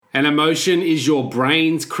An emotion is your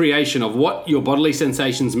brain's creation of what your bodily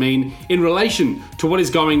sensations mean in relation to what is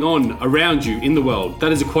going on around you in the world.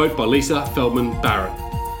 That is a quote by Lisa Feldman Barrett.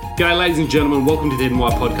 G'day ladies and gentlemen, welcome to the Hidden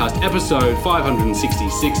Why Podcast, episode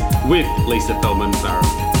 566 with Lisa Feldman Barrett.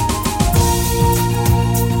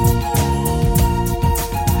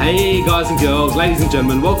 Hey guys and girls, ladies and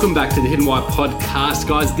gentlemen, welcome back to the Hidden Why Podcast.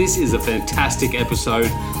 Guys, this is a fantastic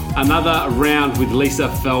episode. Another round with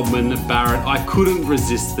Lisa Feldman Barrett. I couldn't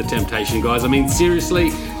resist the temptation, guys. I mean, seriously,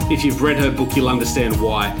 if you've read her book, you'll understand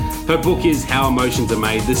why. Her book is How Emotions Are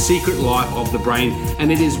Made, The Secret Life of the Brain,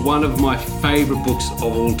 and it is one of my favorite books of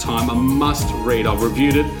all time. A must read. I've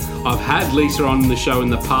reviewed it. I've had Lisa on the show in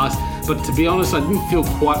the past, but to be honest, I didn't feel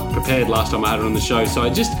quite prepared last time I had her on the show, so I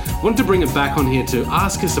just wanted to bring it back on here to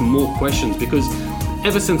ask her some more questions, because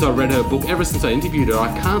ever since I read her book, ever since I interviewed her,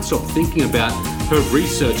 I can't stop thinking about her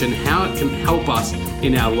research and how it can help us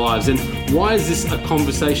in our lives. And why is this a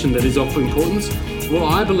conversation that is of importance? Well,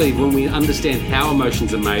 I believe when we understand how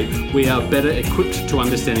emotions are made, we are better equipped to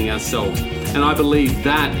understanding ourselves. And I believe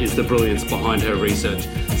that is the brilliance behind her research.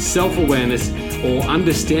 Self-awareness or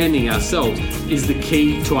understanding ourselves is the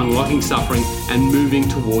key to unlocking suffering and moving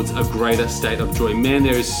towards a greater state of joy. Man,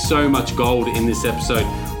 there is so much gold in this episode.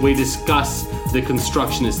 We discuss the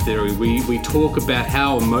constructionist theory. We talk about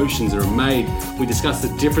how emotions are made. We discuss the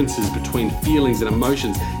differences between feelings and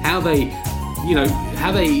emotions, how they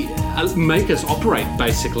make us operate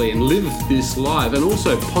basically and live this life, and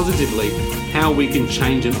also positively how we can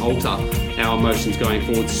change and alter our emotions going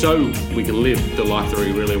forward so we can live the life that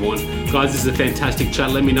we really want. Guys, this is a fantastic chat.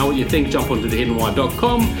 Let me know what you think. Jump onto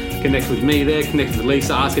thehiddenwhy.com, connect with me there, connect with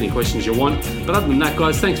Lisa, ask any questions you want. But other than that,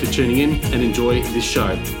 guys, thanks for tuning in and enjoy this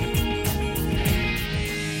show.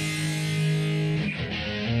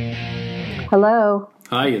 Hello.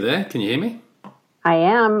 Hi, you there? Can you hear me? I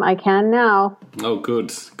am. I can now. Oh,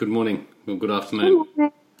 good. Good morning. Well, good afternoon.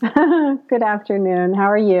 Good morning. Good afternoon.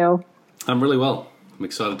 How are you? I'm really well. I'm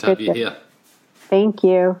excited to have you here. Thank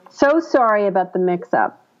you. So sorry about the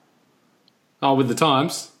mix-up. Oh, with the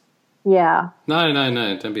times? Yeah. No.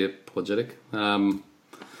 Don't be apologetic.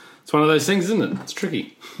 It's one of those things, isn't it? It's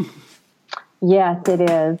tricky. Yes, it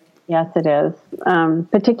is. Yes, it is.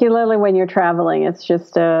 Particularly when you're traveling. It's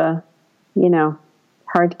just,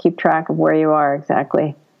 hard to keep track of where you are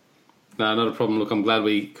exactly. No, not a problem. Look, I'm glad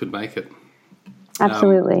we could make it.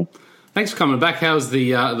 Absolutely. Thanks for coming back. How's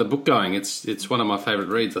the book going? It's one of my favourite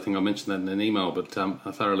reads. I think I mentioned that in an email, but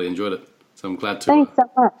I thoroughly enjoyed it. So I'm glad to. Thanks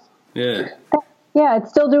so much. Yeah. Yeah, it's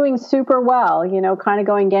still doing super well, kind of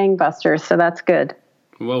going gangbusters, so that's good.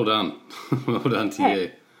 Well done. Well done to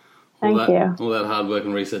you. Thank you. All that hard work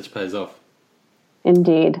and research pays off.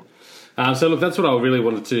 Indeed. So look, that's what I really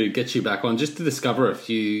wanted to get you back on, just to discover a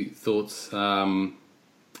few thoughts.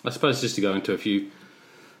 I suppose just to go into a few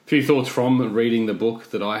thoughts from reading the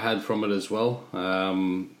book that I had from it as well.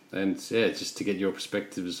 Just to get your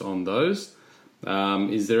perspectives on those.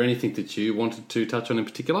 Is there anything that you wanted to touch on in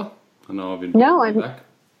particular? I know I've been back.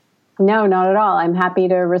 No, not at all. I'm happy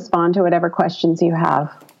to respond to whatever questions you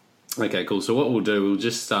have. Okay, cool. So what we'll do, we'll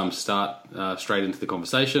just start straight into the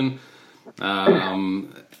conversation.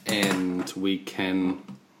 And we can,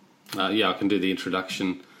 I can do the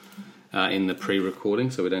introduction in the pre-recording,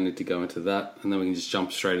 so we don't need to go into that. And then we can just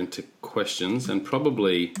jump straight into questions and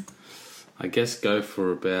probably, I guess, go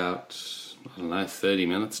for about, 30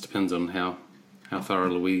 minutes. Depends on how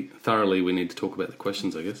thoroughly we need to talk about the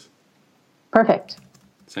questions, I guess. Perfect.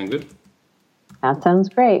 Sound good? That sounds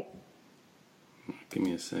great. Give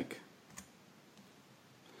me a sec.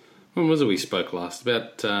 When was it we spoke last?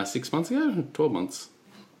 About 6 months ago? 12 months?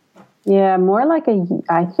 Yeah, I think it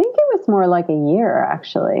was more like a year,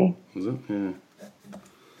 actually. Was it? Yeah.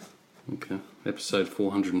 Okay. Episode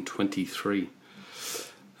 423.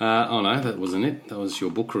 No, that wasn't it. That was your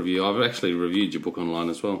book review. I've actually reviewed your book online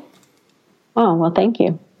as well. Oh, well, thank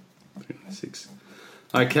you. 396.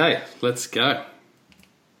 Okay, let's go.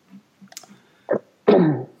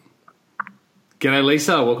 G'day,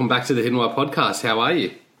 Lisa. Welcome back to the Hidden Why Podcast. How are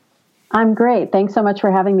you? I'm great. Thanks so much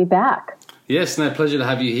for having me back. Yes, no, pleasure to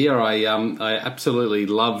have you here. I absolutely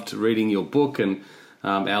loved reading your book and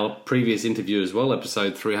our previous interview as well,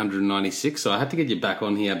 episode 396. So I had to get you back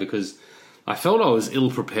on here because I felt I was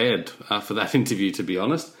ill-prepared for that interview, to be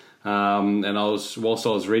honest. And whilst I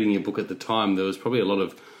was reading your book at the time, there was probably a lot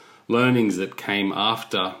of learnings that came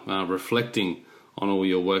after reflecting on all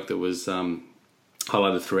your work that was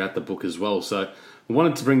highlighted throughout the book as well. So I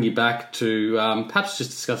wanted to bring you back to perhaps just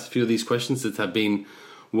discuss a few of these questions that have been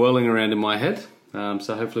whirling around in my head.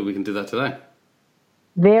 So hopefully we can do that today.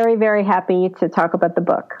 Very, very happy to talk about the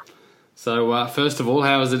book. So first of all,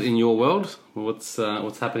 how is it in your world? What's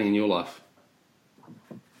happening in your life?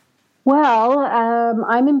 Well,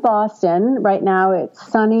 I'm in Boston right now.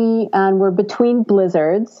 It's sunny and we're between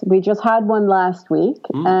blizzards. We just had one last week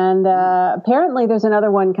and apparently there's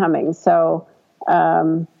another one coming. So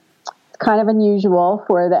it's kind of unusual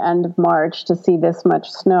for the end of March to see this much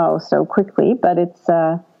snow so quickly, but it's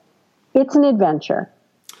an adventure.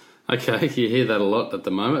 Okay, you hear that a lot at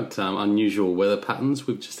the moment. Unusual weather patterns.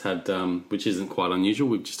 We've just had, which isn't quite unusual,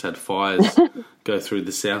 we've just had fires go through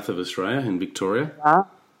the south of Australia in Victoria.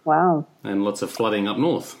 Wow. And lots of flooding up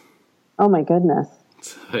north. Oh my goodness.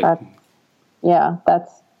 So,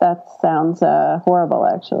 that sounds horrible,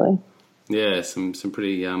 actually. Yeah, some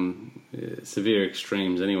pretty severe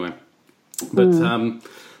extremes anyway. But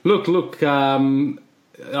look,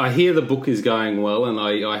 I hear the book is going well, and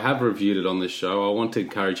I have reviewed it on this show. I want to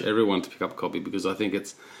encourage everyone to pick up a copy because I think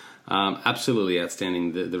it's absolutely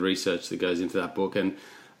outstanding, the research that goes into that book. And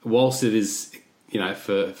whilst it is,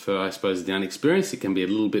 for I suppose the unexperienced, it can be a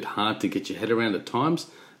little bit hard to get your head around at times.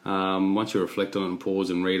 Once you reflect on it and pause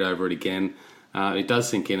and read over it again, it does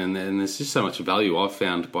sink in, and there's just so much value I've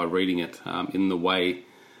found by reading it in the way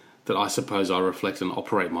that I suppose I reflect and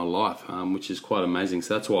operate my life, which is quite amazing.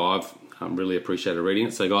 So that's why I've really appreciated reading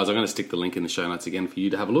it. So guys, I'm going to stick the link in the show notes again for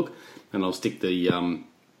you to have a look, and I'll stick the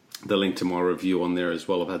link to my review on there as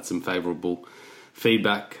well. I've had some favourable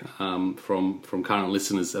feedback from current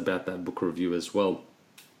listeners about that book review as well.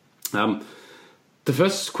 The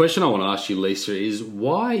first question I want to ask you, Lisa, is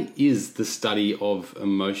why is the study of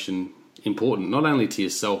emotion important, not only to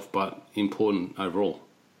yourself, but important overall?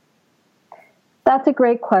 That's a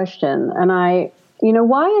great question. And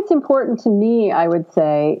why it's important to me, I would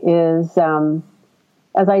say, is,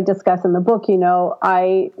 as I discuss in the book,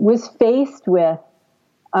 I was faced with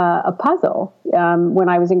a puzzle. When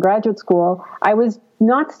I was in graduate school, I was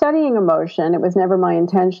not studying emotion. It was never my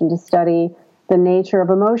intention to study the nature of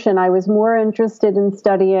emotion. I was more interested in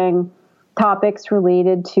studying topics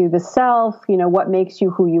related to the self, what makes you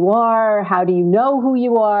who you are, how do you know who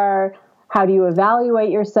you are, how do you evaluate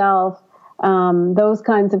yourself, those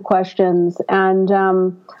kinds of questions. And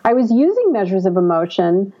I was using measures of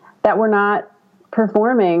emotion that were not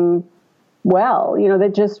performing well,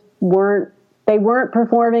 that just weren't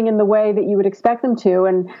performing in the way that you would expect them to.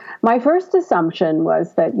 And my first assumption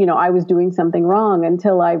was that, I was doing something wrong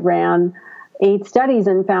until I ran 8 studies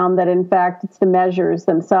and found that, in fact, it's the measures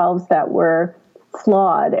themselves that were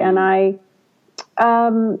flawed. And I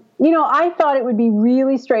thought it would be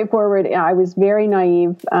really straightforward. I was very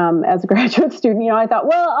naive as a graduate student. I thought,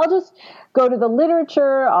 well, I'll just go to the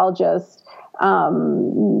literature. I'll just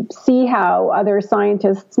see how other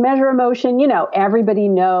scientists measure emotion. Everybody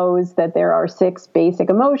knows that there are 6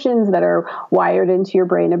 basic emotions that are wired into your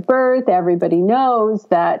brain at birth. Everybody knows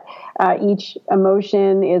that each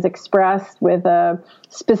emotion is expressed with a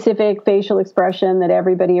specific facial expression that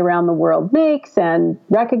everybody around the world makes and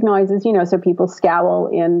recognizes, so people scowl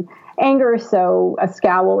in anger. So a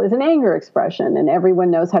scowl is an anger expression, and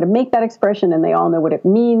everyone knows how to make that expression, and they all know what it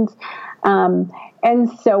means.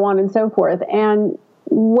 And so on and so forth. And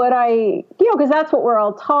what because that's what we're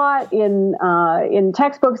all taught in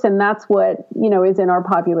textbooks, and that's what, is in our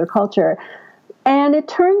popular culture. And it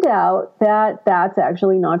turned out that that's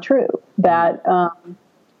actually not true. That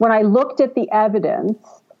when I looked at the evidence,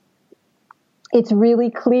 it's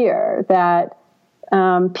really clear that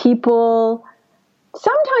people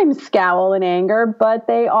sometimes scowl in anger, but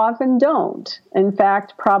they often don't. In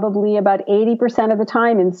fact, probably about 80% of the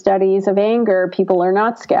time in studies of anger, people are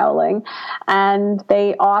not scowling, and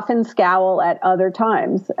they often scowl at other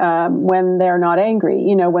times when they're not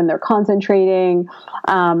angry, when they're concentrating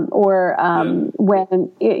or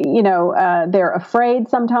when, they're afraid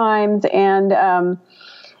sometimes, and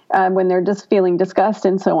when they're just feeling disgust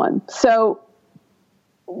and so on. So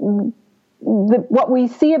what we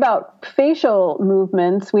see about facial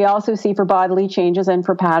movements, we also see for bodily changes and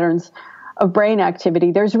for patterns of brain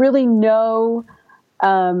activity. There's really no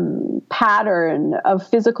pattern of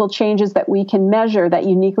physical changes that we can measure that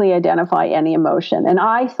uniquely identify any emotion. And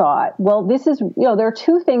I thought, well, this is, there are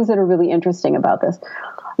 2 things that are really interesting about this.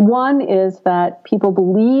 One is that people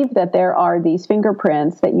believe that there are these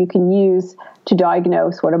fingerprints that you can use to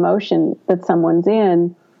diagnose what emotion that someone's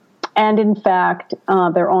in. And in fact,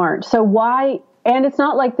 there aren't. So why? And it's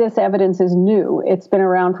not like this evidence is new. It's been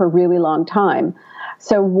around for a really long time.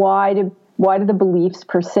 So why do the beliefs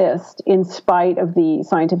persist in spite of the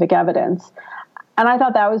scientific evidence? And I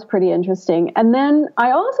thought that was pretty interesting. And then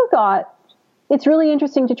I also thought it's really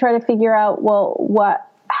interesting to try to figure out,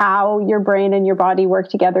 how your brain and your body work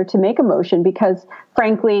together to make emotion. Because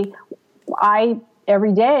frankly, I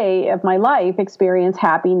every day of my life experience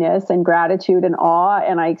happiness and gratitude and awe,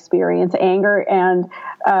 and I experience anger and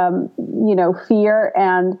fear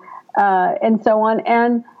and so on.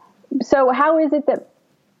 And so how is it that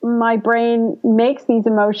my brain makes these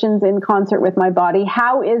emotions in concert with my body?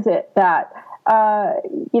 How is it that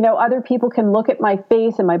other people can look at my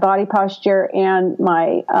face and my body posture and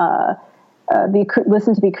my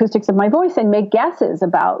listen to the acoustics of my voice and make guesses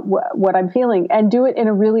about what I'm feeling and do it in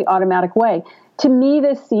a really automatic way? To me,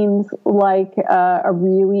 this seems like a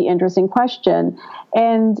really interesting question.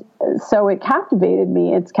 And so it captivated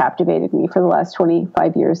me. It's captivated me for the last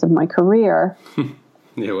 25 years of my career.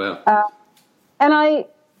 Yeah, well. And I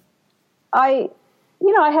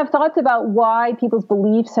have thoughts about why people's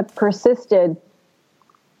beliefs have persisted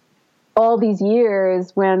all these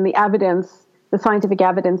years when the scientific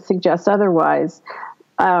evidence suggests otherwise.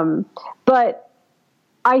 But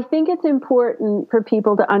I think it's important for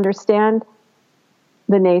people to understand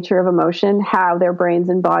the nature of emotion, how their brains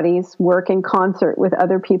and bodies work in concert with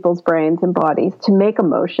other people's brains and bodies to make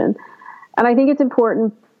emotion. And I think it's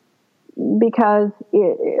important because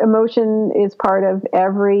emotion is part of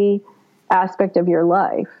every aspect of your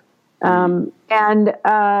life. And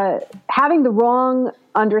having the wrong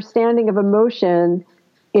understanding of emotion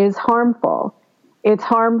is harmful. It's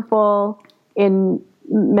harmful in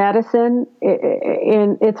medicine.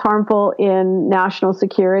 It's harmful in national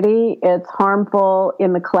security. It's harmful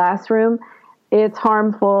in the classroom. It's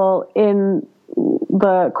harmful in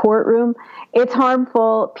the courtroom. It's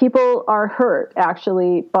harmful. People are hurt,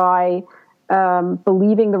 actually, by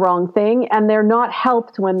believing the wrong thing, and they're not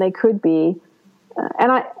helped when they could be.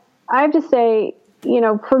 And I have to say,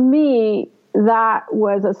 for me, that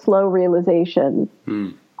was a slow realization.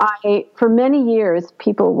 For many years,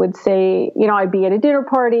 people would say, I'd be at a dinner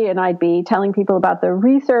party and I'd be telling people about the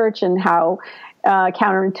research and how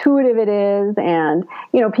counterintuitive it is. And,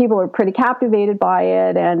 people are pretty captivated by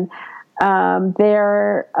it. And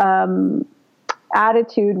their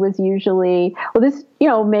attitude was usually, well, this,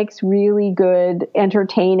 makes really good,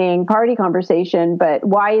 entertaining party conversation, but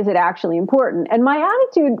why is it actually important? And my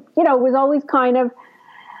attitude, was always kind of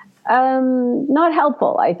not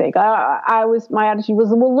helpful, I think. My attitude was,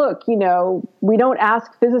 well, look, we don't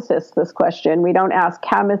ask physicists this question. We don't ask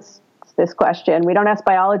chemists this question. We don't ask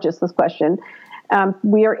biologists this question.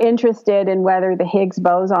 We are interested in whether the Higgs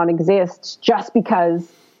boson exists just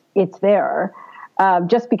because it's there,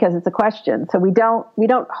 just because it's a question. So we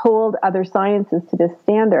don't hold other sciences to this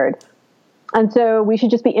standard. And so we should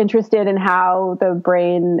just be interested in how the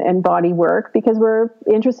brain and body work because we're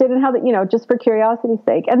interested in how just for curiosity's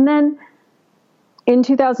sake. And then in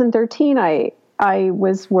 2013, I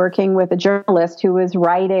was working with a journalist who was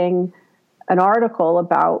writing an article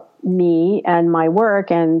about me and my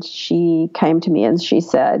work. And she came to me and she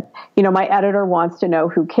said, my editor wants to know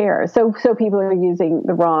who cares. So people are using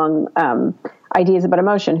the wrong ideas about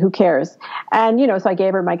emotion. Who cares? And, so I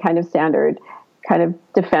gave her my kind of standard kind of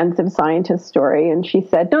defensive scientist story. And she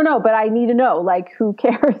said, no, but I need to know, who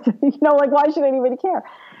cares? Why should anybody care?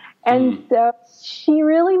 And she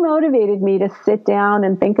really motivated me to sit down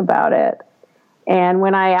and think about it. And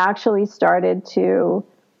when I actually started to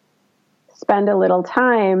spend a little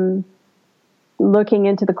time looking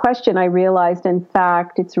into the question, I realized, in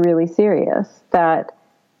fact, it's really serious, that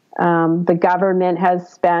the government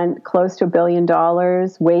has spent close to $1 billion,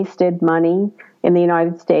 wasted money in the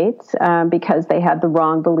United States because they had the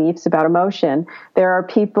wrong beliefs about emotion. There are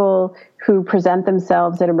people who present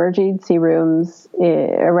themselves at emergency rooms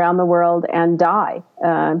around the world and die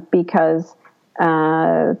because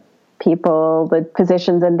the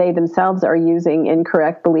physicians and they themselves are using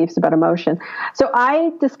incorrect beliefs about emotion. So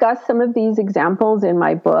I discuss some of these examples in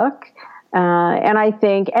my book, and I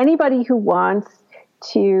think anybody who wants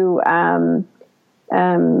to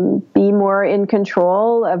be more in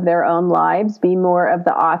control of their own lives, be more of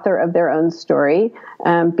the author of their own story,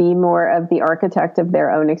 be more of the architect of their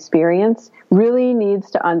own experience, really needs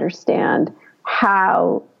to understand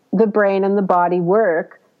how the brain and the body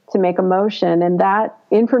work to make emotion. And that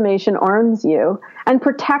information arms you and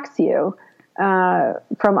protects you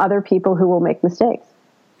from other people who will make mistakes.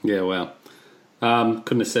 Yeah, well,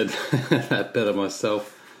 couldn't have said that better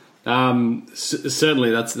myself.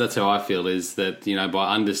 Certainly that's how I feel, is that,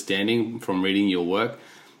 by understanding from reading your work,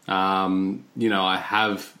 I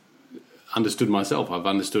have understood myself. I've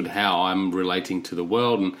understood how I'm relating to the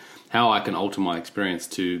world and how I can alter my experience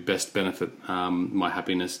to best benefit my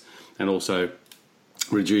happiness and also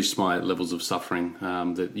reduce my levels of suffering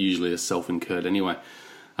that usually are self-incurred anyway.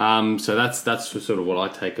 So that's sort of what I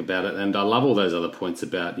take about it. And I love all those other points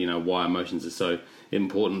about, why emotions are so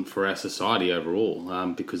important for our society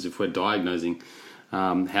overall, because if we're diagnosing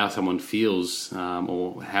how someone feels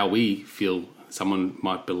or how we feel someone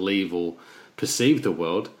might believe or perceive the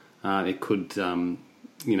world, it could,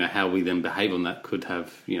 how we then behave on that could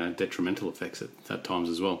have, detrimental effects at times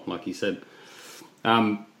as well, like you said.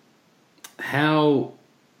 How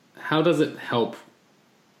does it help?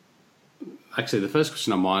 Actually, the first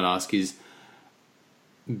question I might ask is,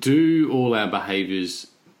 do all our behaviours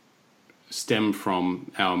stem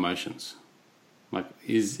from our emotions? Like,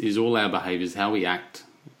 is all our behaviours, how we act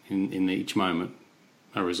in each moment,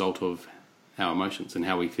 a result of our emotions and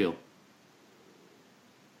how we feel?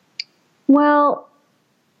 Well,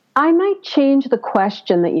 I might change the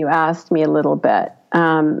question that you asked me a little bit,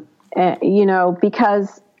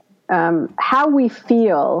 because how we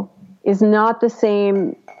feel is not the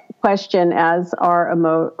same question as our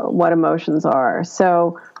what emotions are.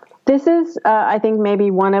 So this is, I think,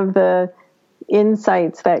 maybe one of the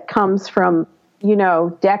insights that comes from,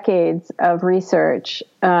 decades of research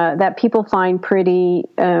that people find pretty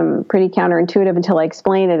counterintuitive until I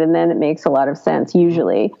explain it, and then it makes a lot of sense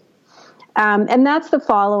usually. And that's the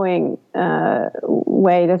following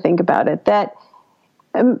way to think about it: that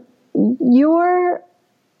your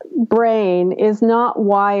brain is not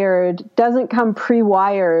doesn't come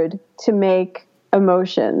pre-wired to make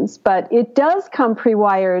emotions, but it does come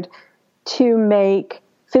pre-wired to make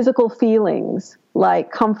physical feelings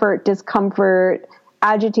like comfort, discomfort,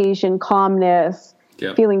 agitation, calmness,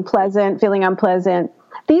 feeling pleasant, feeling unpleasant.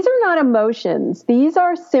 These are not emotions. These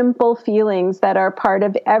are simple feelings that are part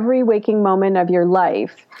of every waking moment of your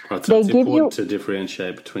life. Right, so it's important to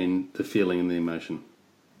differentiate between the feeling and the emotion.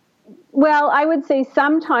 Well, I would say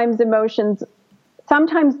sometimes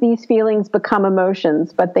these feelings become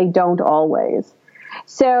emotions, but they don't always.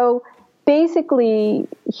 So basically,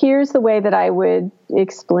 here's the way that I would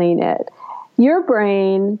explain it. Your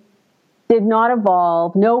brain did not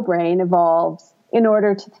evolve, no brain evolves in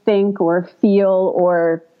order to think or feel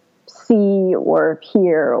or see or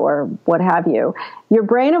hear or what have you. Your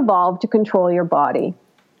brain evolved to control your body.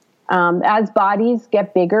 As bodies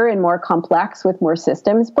get bigger and more complex with more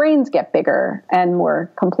systems, brains get bigger and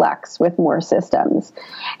more complex with more systems.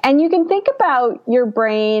 And you can think about your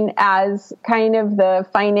brain as kind of the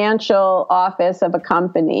financial office of a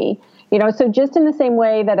company. So just in the same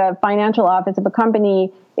way that a financial office of a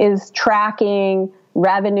company is tracking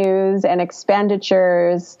revenues and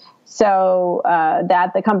expenditures so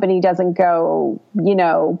that the company doesn't go,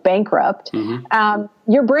 bankrupt,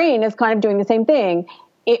 your brain is kind of doing the same thing.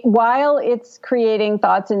 While it's creating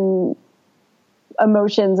thoughts and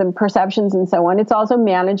emotions and perceptions and so on, it's also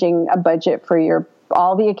managing a budget for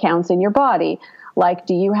all the accounts in your body. Like,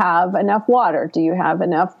 do you have enough water? Do you have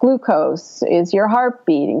enough glucose? Is your heart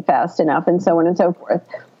beating fast enough? And so on and so forth.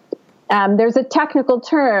 There's a technical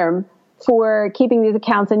term for keeping these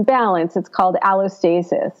accounts in balance. It's called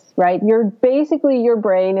allostasis, right? Your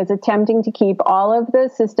brain is attempting to keep all of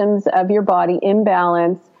the systems of your body in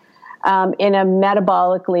balance in a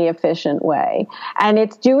metabolically efficient way. And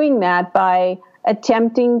it's doing that by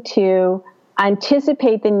attempting to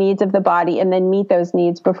anticipate the needs of the body and then meet those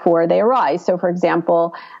needs before they arise. So, for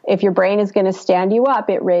example, if your brain is going to stand you up,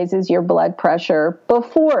 it raises your blood pressure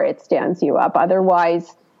before it stands you up.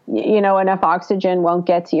 Otherwise, enough oxygen won't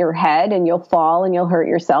get to your head and you'll fall and you'll hurt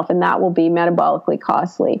yourself, and that will be metabolically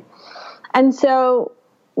costly. And so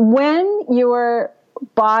when your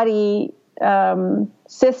body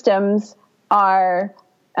systems are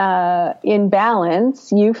in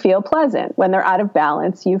balance, you feel pleasant. When they're out of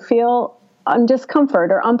balance, you feel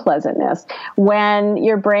discomfort or unpleasantness. When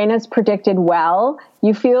your brain has predicted well,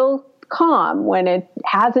 you feel calm. When it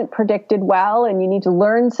hasn't predicted well and you need to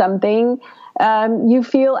learn something, you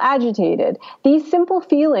feel agitated. These simple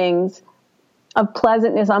feelings of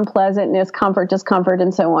pleasantness, unpleasantness, comfort, discomfort,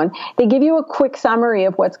 and so on, they give you a quick summary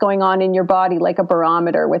of what's going on in your body, like a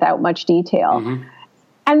barometer without much detail. Mm-hmm.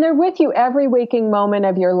 And they're with you every waking moment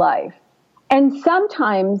of your life. And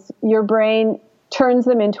sometimes your brain turns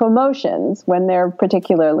them into emotions when they're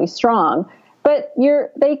particularly strong. But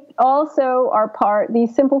they also are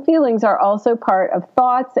these simple feelings are also part of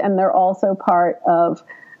thoughts, and they're also part of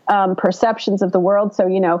perceptions of the world. So,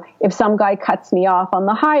 if some guy cuts me off on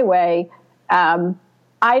the highway,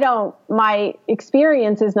 my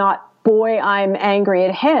experience is not, boy, I'm angry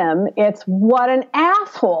at him. It's, what an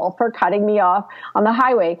asshole for cutting me off on the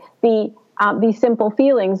highway. These simple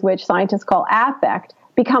feelings, which scientists call affect,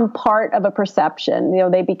 become part of a perception.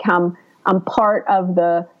 They become part of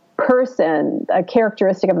the person, a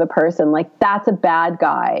characteristic of the person. Like, that's a bad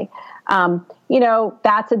guy.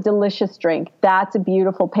 That's a delicious drink. That's a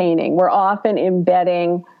beautiful painting. We're often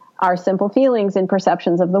embedding our simple feelings in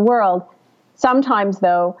perceptions of the world. Sometimes,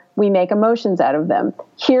 though, we make emotions out of them.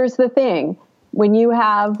 Here's the thing. When you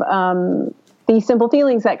have these simple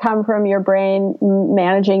feelings that come from your brain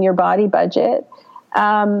managing your body budget,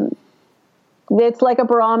 it's like a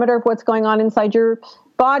barometer of what's going on inside your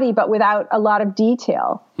body, but without a lot of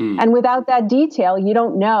detail. And without that detail, you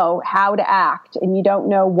don't know how to act, and you don't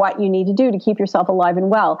know what you need to do to keep yourself alive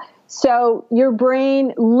and well. So your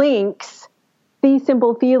brain links these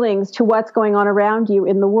simple feelings to what's going on around you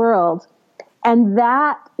in the world. And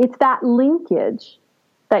it's that linkage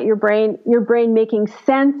that your brain making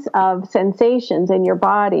sense of sensations in your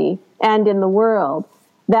body and in the world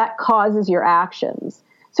that causes your actions.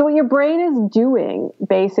 So what your brain is doing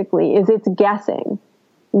basically is it's guessing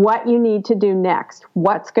what you need to do next,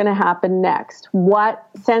 what's going to happen next, what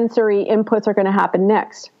sensory inputs are going to happen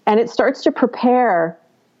next. And it starts to prepare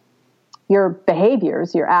your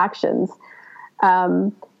behaviors, your actions.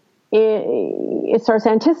 It starts to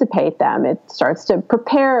anticipate them. It starts to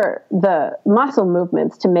prepare the muscle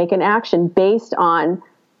movements to make an action based on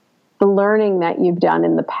the learning that you've done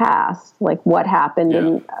in the past, like what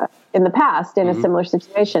happened in the past in a similar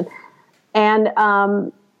situation. And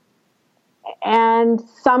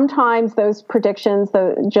sometimes those predictions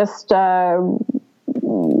are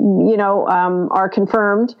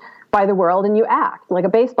confirmed by the world, and you act like a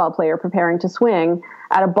baseball player preparing to swing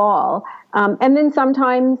at a ball. And then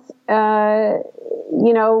sometimes,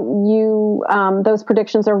 those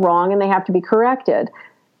predictions are wrong and they have to be corrected.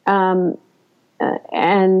 So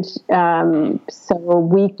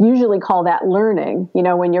we usually call that learning,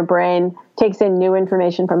 when your brain takes in new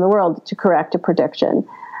information from the world to correct a prediction.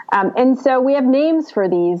 And so we have names for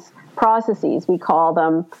these processes. We call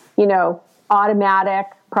them, automatic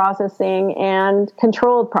processing and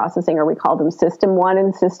controlled processing, or we call them system 1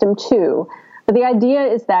 and system 2. But the idea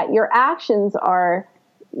is that your actions are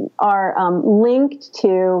linked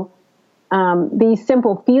to these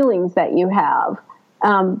simple feelings that you have,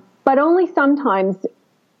 but only sometimes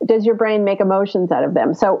does your brain make emotions out of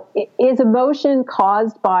them. So is emotion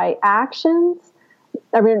caused by actions?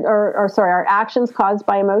 Are actions caused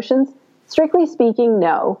by emotions? Strictly speaking,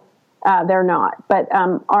 no, they're not. But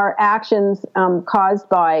are actions caused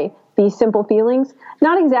by these simple feelings?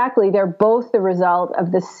 Not exactly. They're both the result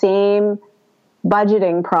of the same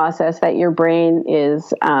budgeting process that your brain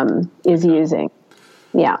is using.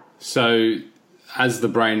 Yeah. So, as the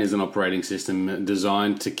brain is an operating system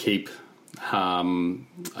designed to keep,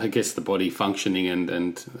 I guess, the body functioning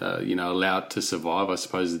and allow it to survive, I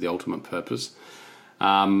suppose, is the ultimate purpose.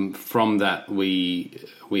 From that, we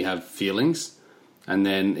have feelings, and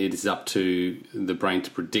then it is up to the brain to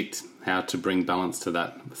predict how to bring balance to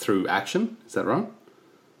that through action. Is that right?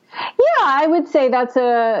 Yeah, I would say that's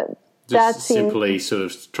simply sort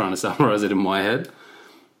of trying to summarize it in my head.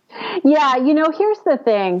 Yeah, here's the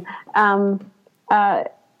thing.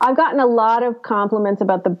 I've gotten a lot of compliments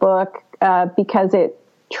about the book because it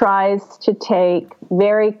tries to take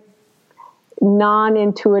very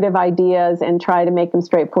non-intuitive ideas and try to make them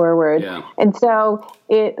straightforward. Yeah. And so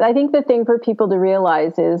I think the thing for people to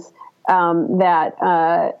realize is that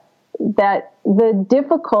the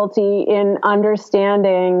difficulty in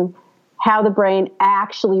understanding how the brain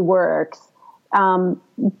actually works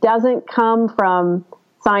doesn't come from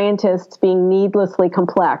scientists being needlessly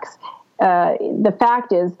complex. The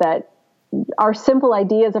fact is that our simple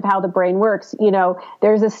ideas of how the brain works,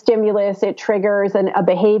 there's a stimulus, it triggers a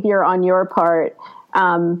behavior on your part,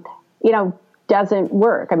 doesn't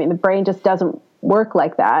work. I mean, the brain just doesn't work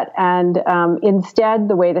like that. And instead,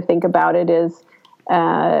 the way to think about it is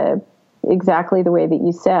exactly the way that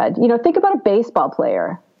you said. Think about a baseball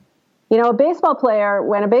player. When a baseball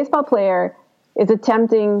player is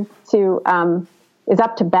attempting to, is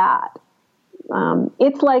up to bat,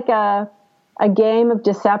 it's like a game of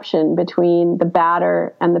deception between the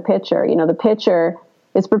batter and the pitcher. The pitcher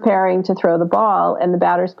is preparing to throw the ball and the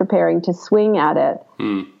batter's preparing to swing at it.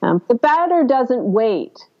 The batter doesn't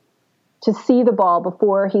wait to see the ball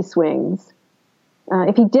before he swings.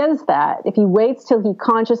 If he does that, if he waits till he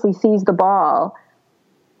consciously sees the ball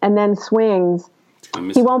and then swings,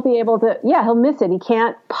 he won't be able to, he'll miss it. He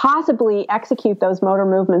can't possibly execute those motor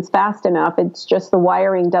movements fast enough. It's just the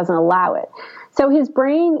wiring doesn't allow it. So his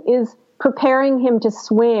brain is preparing him to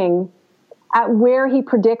swing at where he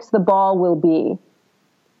predicts the ball will be.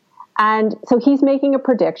 And so he's making a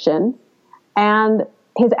prediction, and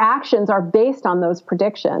his actions are based on those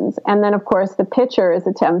predictions. And then, of course, the pitcher is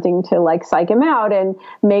attempting to psych him out and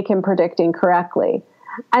make him predict incorrectly.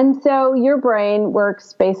 And so your brain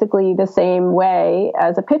works basically the same way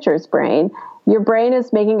as a pitcher's brain. Your brain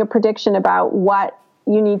is making a prediction about what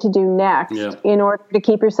you need to do next in order to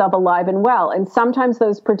keep yourself alive and well. And sometimes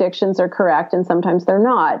those predictions are correct and sometimes they're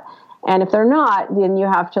not. And if they're not, then you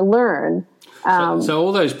have to learn. So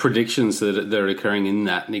all those predictions that are occurring in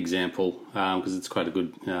that example, because it's quite a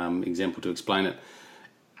good example to explain it,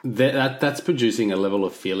 that's producing a level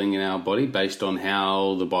of feeling in our body based on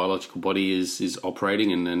how the biological body is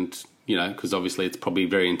operating, and because obviously it's probably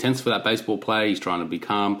very intense for that baseball player. He's trying to be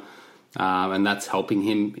calm, and that's helping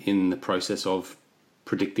him in the process of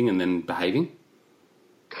predicting and then behaving.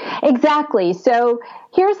 Exactly. So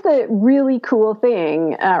here's the really cool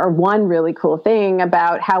thing, or one really cool thing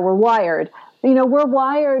about how we're wired. We're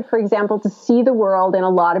wired, for example, to see the world in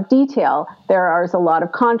a lot of detail. There is a lot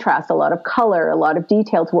of contrast, a lot of color, a lot of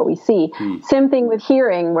detail to what we see. Same thing with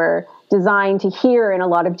hearing. We're designed to hear in a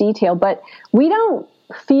lot of detail, but we don't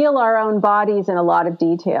feel our own bodies in a lot of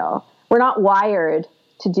detail. We're not wired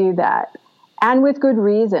to do that. And with good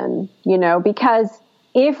reason, because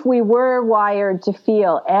if we were wired to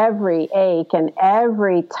feel every ache and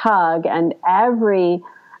every tug and every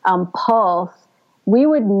pulse, we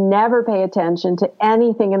would never pay attention to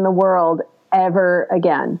anything in the world ever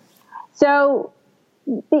again. So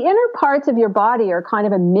the inner parts of your body are kind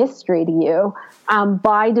of a mystery to you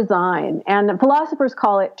by design. And the philosophers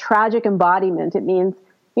call it tragic embodiment. It means,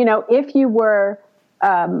 if you were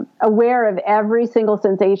aware of every single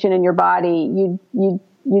sensation in your body,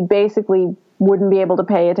 you'd basically wouldn't be able to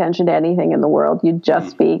pay attention to anything in the world. You'd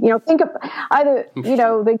just be, think of either,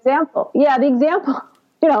 the example. Yeah, the example.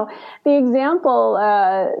 The example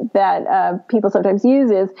that people sometimes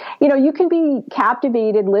use is, you can be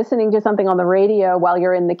captivated listening to something on the radio while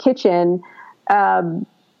you're in the kitchen,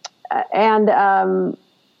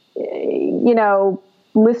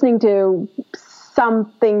 listening to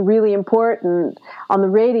something really important on the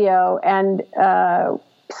radio and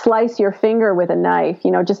slice your finger with a knife,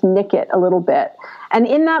 just nick it a little bit. And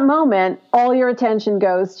in that moment, all your attention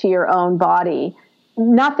goes to your own body.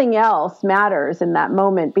 Nothing else matters in that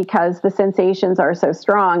moment because the sensations are so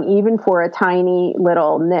strong, even for a tiny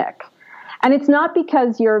little nick. And it's not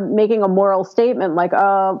because you're making a moral statement like,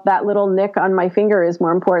 oh, that little nick on my finger is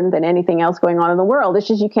more important than anything else going on in the world. It's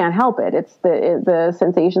just you can't help it. It's the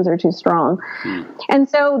sensations are too strong. And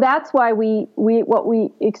so that's why we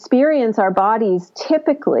experience our bodies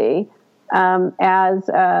typically as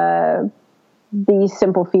these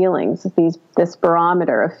simple feelings, this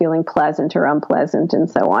barometer of feeling pleasant or unpleasant and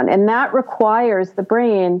so on. And that requires the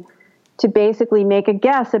brain to basically make a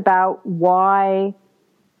guess about where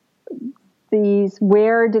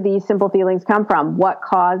do these simple feelings come from? What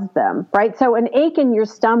caused them, right? So an ache in your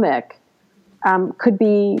stomach could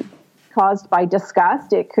be caused by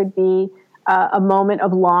disgust. It could be a moment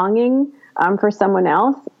of longing for someone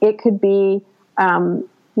else. It could be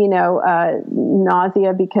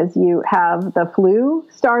nausea because you have the flu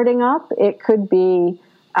starting up. It could be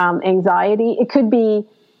anxiety. It could be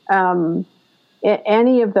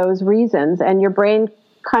any of those reasons. And your brain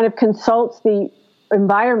kind of consults the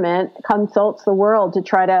environment, consults the world to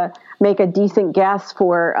try to make a decent guess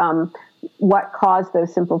for what caused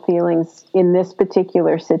those simple feelings in this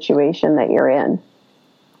particular situation that you're in.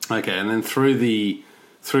 Okay, and then through the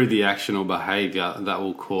action or behavior, that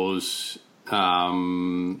will cause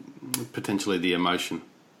potentially the emotion.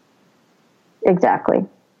 Exactly.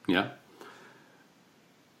 Yeah.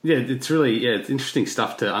 Yeah, it's really, it's interesting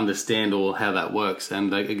stuff to understand all how that works,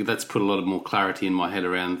 and that's put a lot of more clarity in my head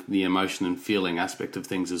around the emotion and feeling aspect of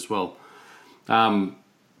things as well. I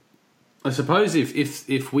suppose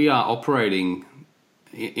if we are operating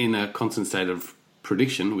in a constant state of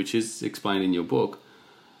prediction, which is explained in your book,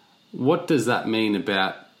 what does that mean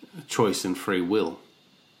about choice and free will?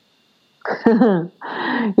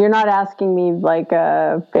 You're not asking me like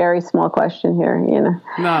a very small question here, No,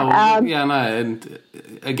 no, and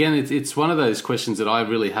again, it's one of those questions that I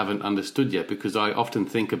really haven't understood yet, because I often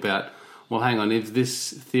think about, well, hang on, if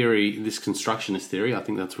this theory, this constructionist theory, I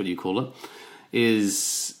think that's what you call it,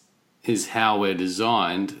 is how we're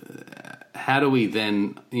designed. How do we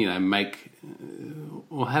then, how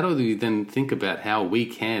do we then think about how we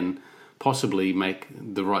can possibly make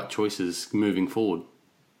the right choices moving forward?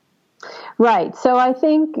 Right. So I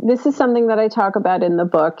think this is something that I talk about in the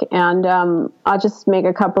book, and I'll just make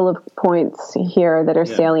a couple of points here that are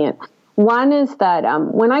salient. One is that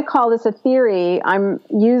when I call this a theory, I'm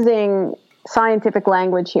using scientific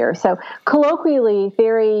language here. So colloquially,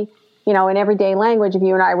 theory, in everyday language, if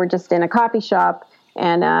you and I were just in a coffee shop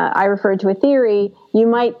and I referred to a theory, you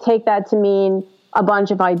might take that to mean a bunch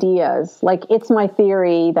of ideas. Like, it's my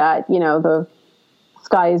theory that, the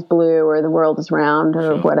sky is blue or the world is round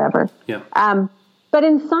or whatever. Yeah. But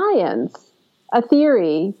in science, a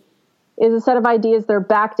theory is a set of ideas that are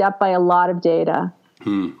backed up by a lot of data,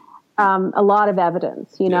 a lot of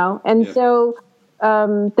evidence, you know? And so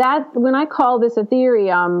that when I call this a theory,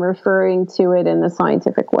 I'm referring to it in the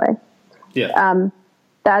scientific way. Yeah.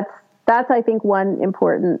 That's, I think, one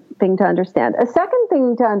important thing to understand. A second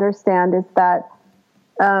thing to understand is that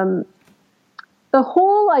the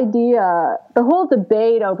whole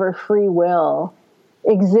debate over free will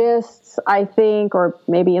exists, I think, or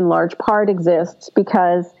maybe in large part exists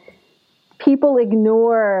because people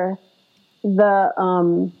ignore the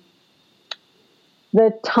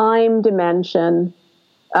time dimension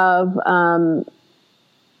of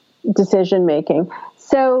decision making.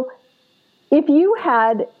 So if you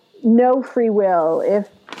had no free will, if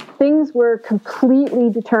things were completely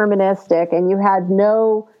deterministic and you had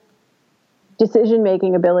no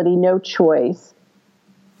decision-making ability, no choice,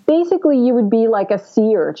 basically you would be like a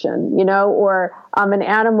sea urchin, you know, or an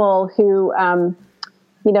animal who,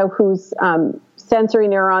 you know, whose sensory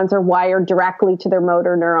neurons are wired directly to their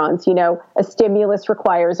motor neurons. You know, a stimulus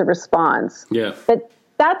requires a response. Yeah. But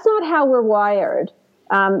that's not how we're wired.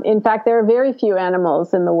 In fact, there are very few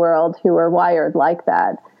animals in the world who are wired like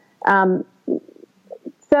that.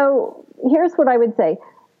 So here's what I would say.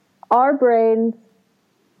 Our brains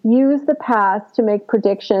use the past to make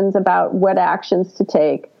predictions about what actions to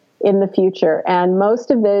take in the future. And most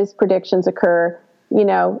of those predictions occur, you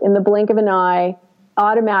know, in the blink of an eye,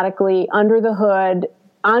 automatically, under the hood,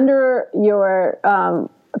 under your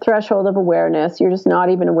threshold of awareness. You're just not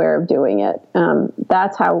even aware of doing it.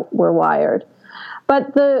 That's how we're wired.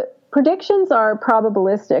 But the predictions are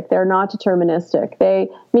probabilistic. They're not deterministic.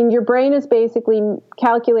 Your brain is basically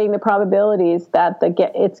calculating the probabilities that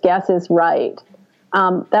its guess is right.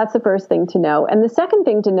 That's the first thing to know. And the second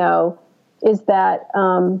thing to know is that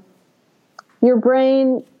your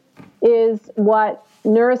brain is what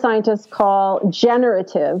neuroscientists call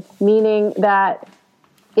generative, meaning that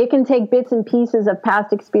it can take bits and pieces of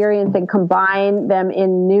past experience and combine them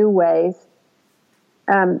in new ways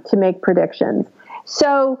to make predictions.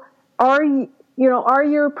 So are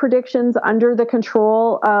your predictions under the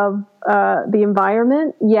control of the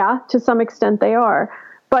environment? Yeah, to some extent they are.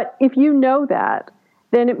 But if you know that,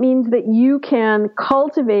 then it means that you can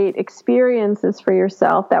cultivate experiences for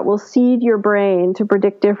yourself that will seed your brain to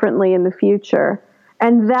predict differently in the future.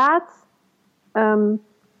 And that's one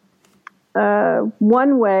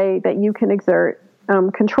way that you can exert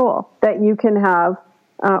control, that you can have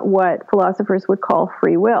what philosophers would call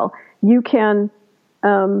free will. You can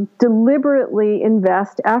deliberately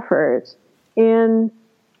invest effort in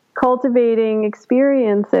cultivating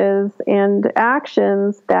experiences and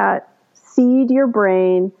actions that seed your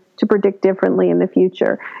brain to predict differently in the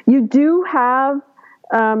future. You do have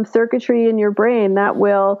circuitry in your brain that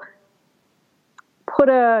will put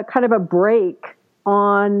a kind of a brake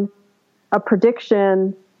on a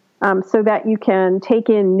prediction so that you can take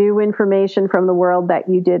in new information from the world that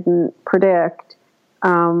you didn't predict.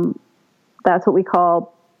 That's what we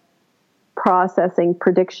call processing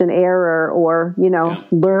prediction error, or,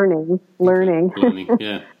 learning. Learning,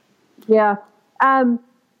 yeah. Yeah.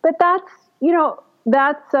 But that's,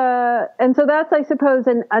 and so that's, I suppose,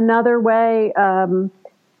 another way of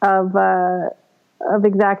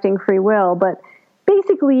exacting free will. But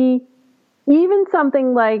basically, even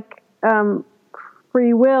something like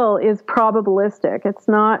free will is probabilistic. It's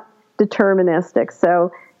not deterministic.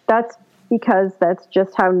 So that's because that's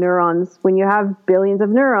just how neurons, when you have billions of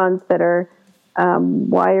neurons that are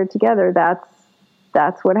wired together,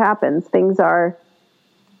 that's what happens. Things are,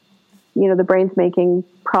 the brain's making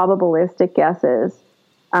probabilistic guesses.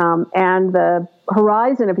 And the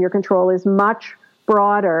horizon of your control is much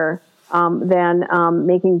broader than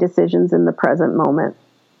making decisions in the present moment.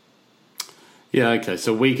 Yeah, okay.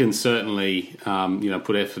 So we can certainly,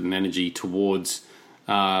 put effort and energy towards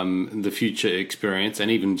the future experience, and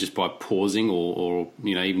even just by pausing or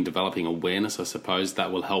even developing awareness, I suppose,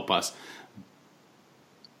 that will help us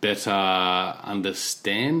better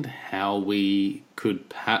understand how we could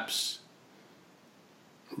perhaps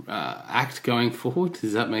act going forward.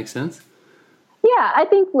 Does that make sense? Yeah, I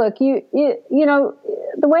think, look, the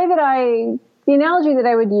analogy that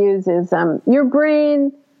I would use is your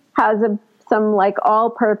brain has some like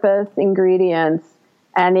all-purpose ingredients,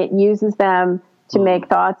 and it uses them to make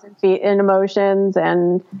thoughts and emotions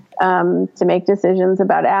and to make decisions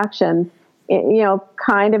about actions,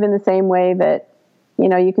 kind of in the same way that,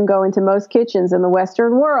 you can go into most kitchens in the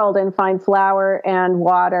Western world and find flour and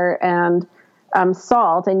water and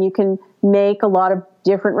salt, and you can make a lot of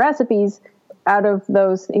different recipes out of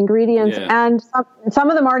those ingredients. Yeah. And some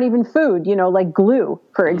of them aren't even food, like glue,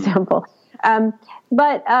 for example.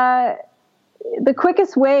 But the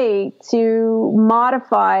quickest way to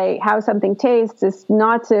modify how something tastes is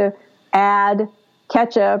not to add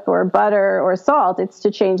ketchup or butter or salt. It's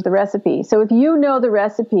to change the recipe. So if you know the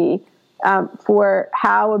recipe for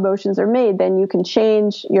how emotions are made, then you can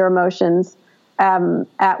change your emotions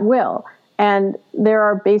at will. And there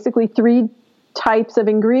are basically 3 types of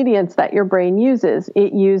ingredients that your brain uses.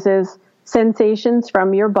 It uses sensations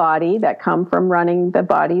from your body that come from running the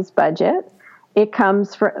body's budget. It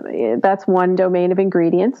comes from, that's one domain of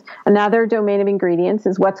ingredients. Another domain of ingredients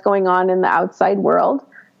is what's going on in the outside world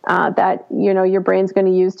that, your brain's going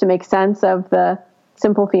to use to make sense of the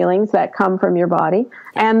simple feelings that come from your body.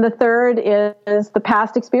 And the third is the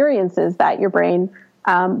past experiences that your brain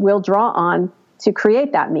will draw on to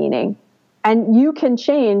create that meaning. And you can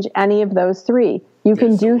change any of those 3. You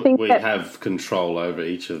can do things we have control over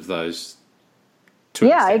each of those.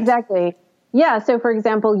 Yeah, exactly. Yeah. So, for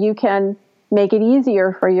example, you can make it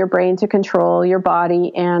easier for your brain to control your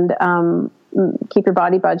body and keep your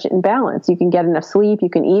body budget in balance. You can get enough sleep. You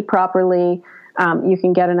can eat properly. You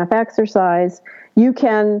can get enough exercise. You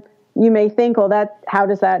may think, well, how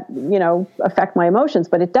does that, affect my emotions?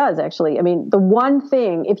 But it does, actually. I mean, the one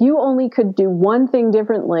thing, if you only could do one thing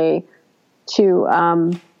differently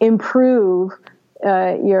to improve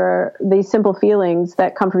these simple feelings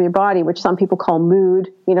that come from your body, which some people call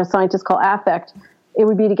mood, scientists call affect, it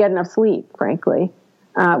would be to get enough sleep, frankly,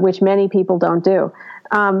 which many people don't do.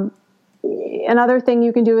 Another thing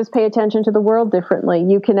you can do is pay attention to the world differently.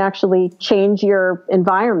 You can actually change your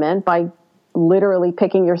environment by literally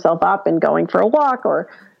picking yourself up and going for a walk or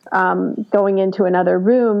going into another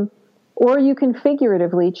room, or you can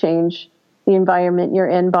figuratively change the environment you're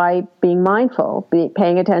in by being mindful,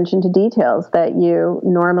 paying attention to details that you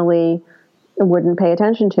normally wouldn't pay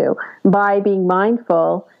attention to. By being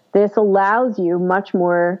mindful, this allows you much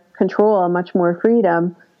more control, much more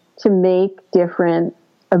freedom to make different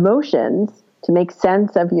emotions, to make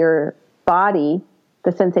sense of your body,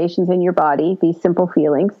 the sensations in your body, these simple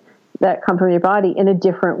feelings that come from your body in a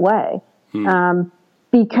different way.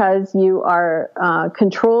 Because you are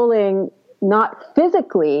controlling not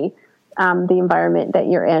physically the environment that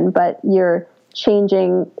you're in, but you're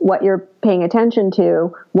changing what you're paying attention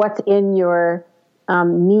to, what's in your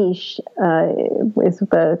niche is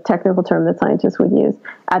the technical term that scientists would use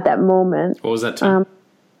at that moment. What was that term?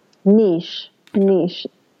 Niche.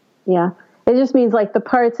 Yeah. It just means like the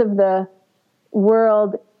parts of the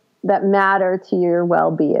world that matter to your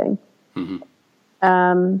well-being.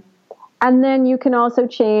 Mm-hmm. And then you can also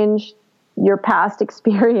change your past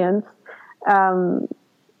experience.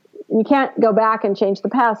 You can't go back and change the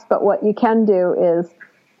past, but what you can do is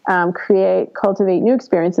cultivate new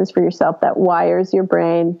experiences for yourself that wires your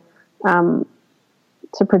brain to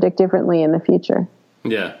predict differently in the future.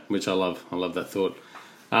 Yeah, which I love. I love that thought.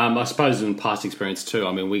 I suppose in past experience too,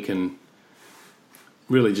 I mean, we can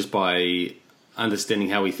really just by understanding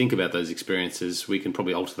how we think about those experiences, we can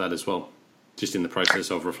probably alter that as well, just in the process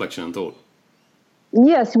of reflection and thought.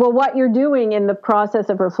 Yes. Well, what you're doing in the process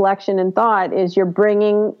of reflection and thought is you're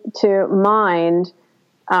bringing to mind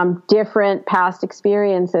different past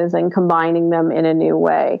experiences and combining them in a new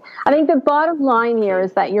way. I think the bottom line here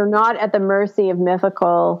is that you're not at the mercy of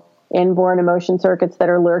mythical inborn emotion circuits that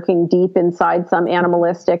are lurking deep inside some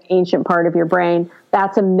animalistic ancient part of your brain.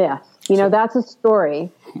 That's a myth. That's a story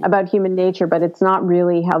about human nature, but it's not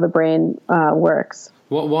really how the brain works.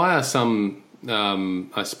 Why are some,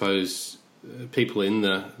 I suppose, people in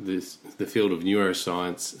the field of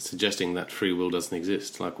neuroscience suggesting that free will doesn't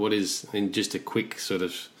exist? Like, what is, in just a quick sort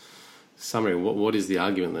of summary, what is the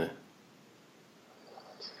argument there?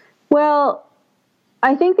 Well,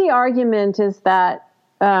 I think the argument is that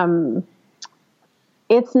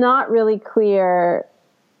it's not really clear,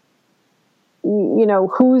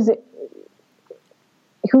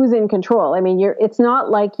 who's in control. I mean, it's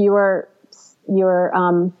not like your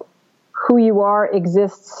who you are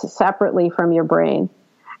exists separately from your brain.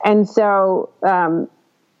 And so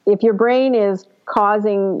if your brain is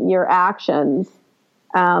causing your actions,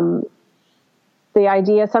 the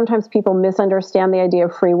idea, sometimes people misunderstand the idea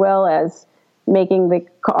of free will as making the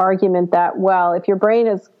argument that, well, if your brain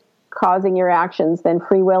is causing your actions, then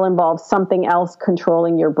free will involves something else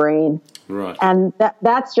controlling your brain. Right. And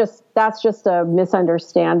that's just a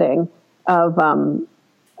misunderstanding of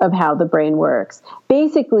how the brain works.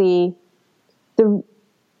 Basically,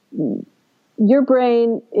 your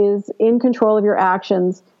brain is in control of your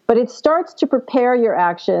actions, but it starts to prepare your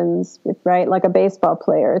actions, right? Like a baseball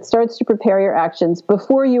player. It starts to prepare your actions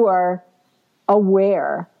before you are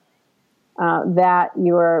aware that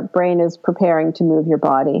your brain is preparing to move your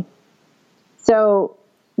body. So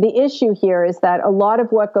the issue here is that a lot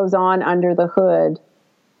of what goes on under the hood,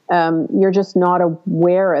 you're just not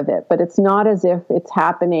aware of it, but it's not as if it's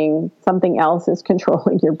happening. Something else is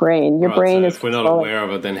controlling your brain. Your brain is. If we're not aware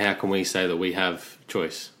of it, then how can we say that we have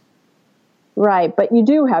choice? Right, but you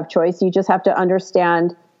do have choice. You just have to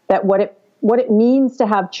understand that what it means to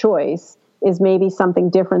have choice is maybe something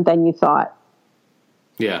different than you thought.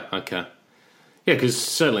 Yeah. Okay. Yeah, because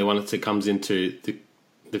certainly once it comes into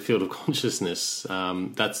the field of consciousness,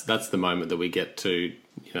 that's the moment that we get to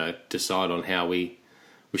decide on how we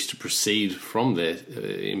wish to proceed from there.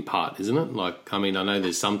 In part, isn't it? Like, I mean, I know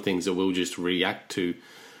there's some things that we'll just react to.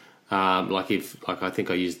 Like I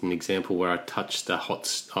think I used an example where I touched a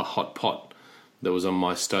hot pot that was on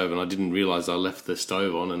my stove, and I didn't realize I left the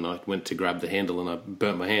stove on, and I went to grab the handle and I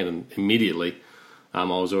burnt my hand, and immediately I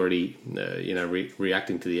was already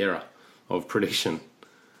reacting to the error of prediction.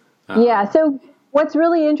 Yeah. So what's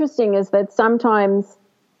really interesting is that sometimes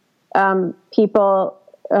people,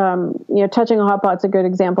 touching a hot pot's a good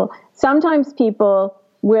example. Sometimes people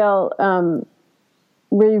will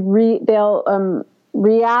they'll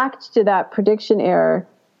react to that prediction error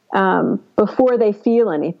before they feel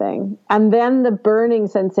anything, and then the burning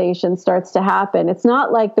sensation starts to happen. It's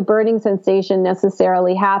not like the burning sensation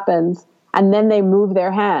necessarily happens and then they move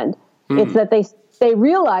their hand. It's that they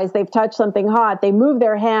realize they've touched something hot, they move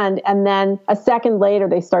their hand, and then a second later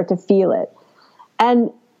they start to feel it.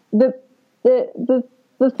 And the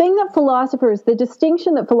thing that the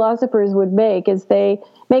distinction that philosophers would make is they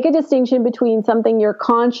make a distinction between something you're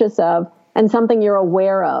conscious of and something you're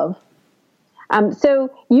aware of. So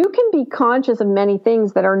you can be conscious of many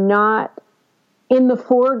things that are not in the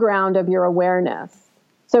foreground of your awareness.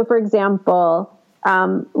 So, for example,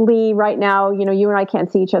 Lee, right now, you and I can't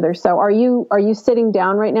see each other. So are you sitting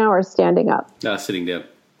down right now or standing up? Sitting down.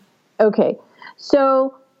 Okay.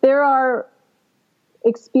 So there are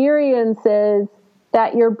experiences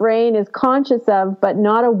that your brain is conscious of but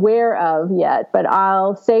not aware of yet. But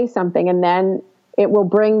I'll say something and then it will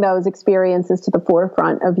bring those experiences to the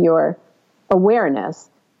forefront of your awareness.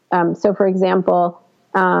 So, for example,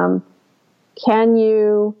 can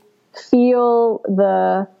you feel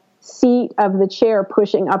the seat of the chair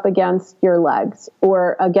pushing up against your legs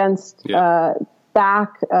or against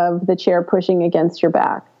back of the chair pushing against your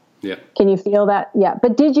back? Yeah. Can you feel that? Yeah.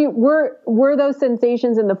 But were those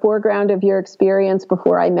sensations in the foreground of your experience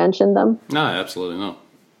before I mentioned them? No, absolutely not.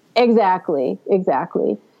 Exactly.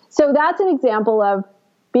 So that's an example of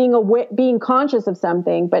being conscious of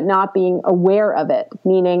something, but not being aware of it,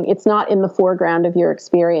 meaning it's not in the foreground of your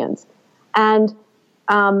experience. And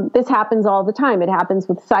this happens all the time. It happens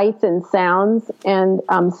with sights and sounds and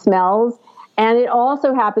smells. And it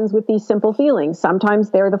also happens with these simple feelings.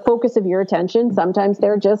 Sometimes they're the focus of your attention. Sometimes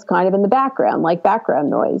they're just kind of in the background, like background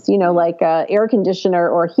noise, like air conditioner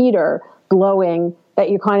or heater blowing that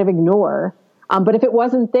you kind of ignore. But if it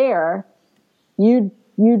wasn't there, you'd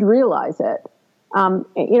realize it.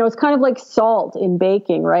 It's kind of like salt in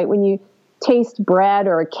baking, right? When you taste bread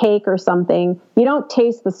or a cake or something, you don't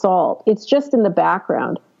taste the salt. It's just in the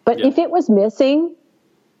background. But if it was missing,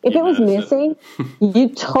 you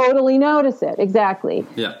totally notice it. Exactly.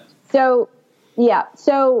 Yeah. So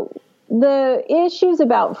the issues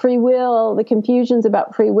about free will, the confusions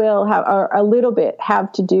about free will are a little bit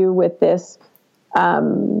have to do with this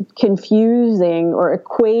confusing or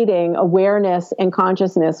equating awareness and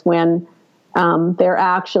consciousness when they're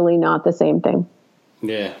actually not the same thing.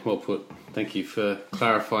 Yeah, well put. Thank you for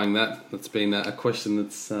clarifying that. That's been a question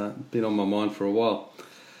that's been on my mind for a while.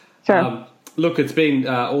 Sure. Look, it's been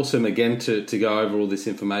awesome again to go over all this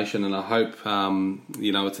information, and I hope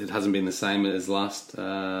it hasn't been the same as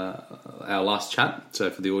our last chat. So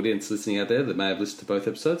for the audience listening out there that may have listened to both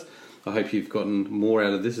episodes, I hope you've gotten more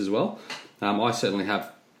out of this as well. I certainly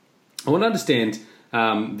have. I want to understand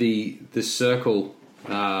the circle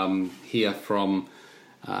here from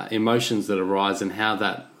emotions that arise and how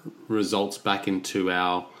that results back into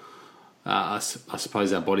our I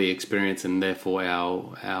suppose our body experience and therefore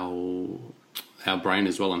our brain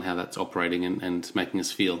as well, and how that's operating and making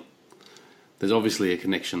us feel. There's obviously a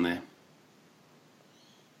connection there.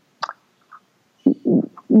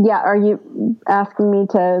 Yeah, are you asking me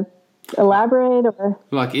to elaborate or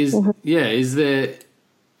like is there,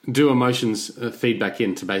 do emotions feed back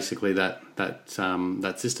into basically that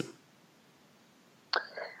system?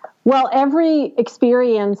 Well, every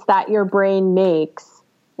experience that your brain makes,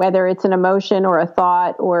 whether it's an emotion or a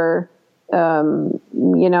thought or a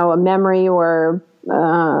memory or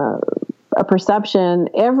a perception,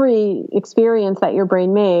 every experience that your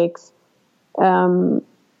brain makes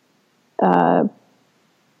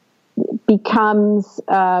becomes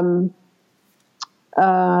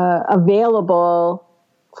available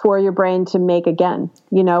for your brain to make again.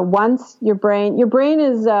 Once your brain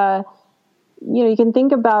is, you can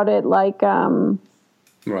think about it like,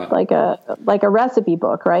 Right. like a recipe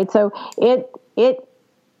book, right? So it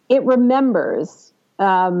remembers.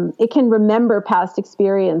 It can remember past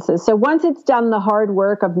experiences. So once it's done the hard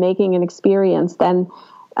work of making an experience, then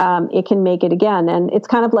it can make it again. And it's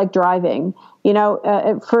kind of like driving.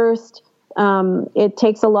 At first, it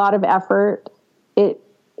takes a lot of effort. It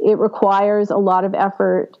requires a lot of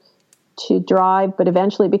effort to drive, but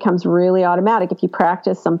eventually it becomes really automatic. If you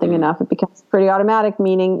practice something enough, it becomes pretty automatic,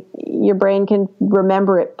 meaning your brain can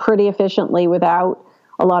remember it pretty efficiently without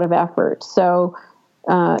a lot of effort. So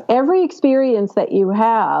every experience that you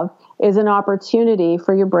have is an opportunity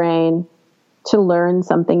for your brain to learn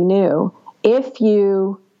something new. If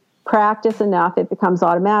you practice enough, it becomes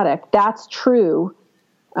automatic. That's true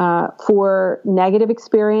for negative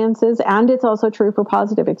experiences, and it's also true for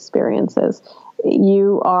positive experiences.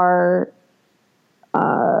 You are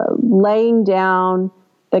laying down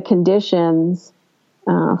the conditions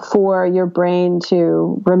for your brain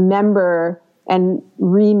to remember and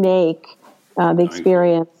remake the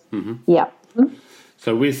experience. Mm-hmm. Yeah. Mm-hmm.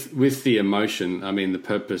 So with the emotion, I mean, the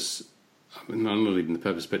purpose, not even the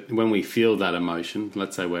purpose, but when we feel that emotion,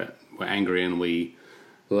 let's say we're angry and we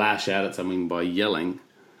lash out at something by yelling,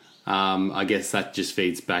 I guess that just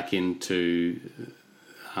feeds back into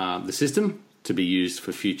the system to be used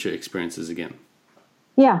for future experiences again.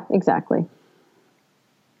 Yeah, exactly.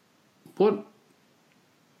 Does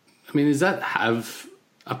that have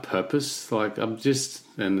a purpose? Like, and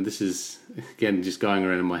this is, again, just going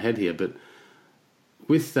around in my head here, but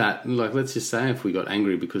with that, like, let's just say if we got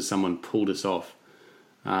angry because someone pulled us off,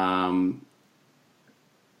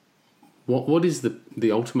 what is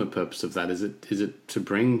the ultimate purpose of that? Is it to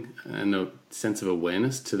bring a sense of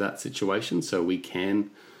awareness to that situation so we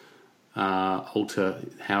can alter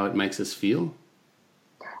how it makes us feel?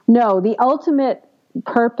 No, the ultimate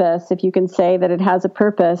purpose, if you can say that it has a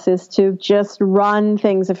purpose, is to just run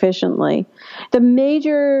things efficiently. The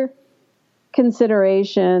major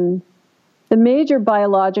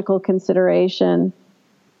biological consideration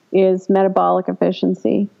is metabolic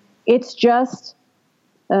efficiency. It's just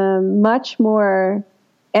much more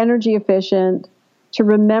energy efficient to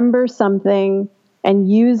remember something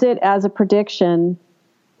and use it as a prediction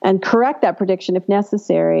and correct that prediction if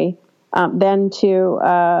necessary, than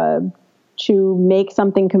to make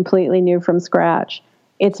something completely new from scratch.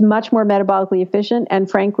 It's much more metabolically efficient, and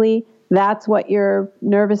frankly, that's what your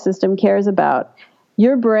nervous system cares about.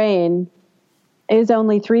 Your brain is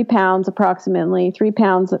only 3 pounds, approximately 3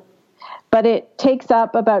 pounds, but it takes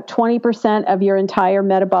up about 20% of your entire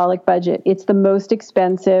metabolic budget. It's the most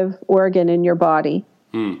expensive organ in your body.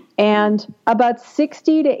 And about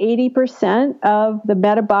 60 to 80% of the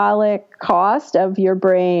metabolic cost of your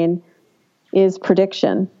brain is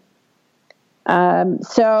prediction. Engineers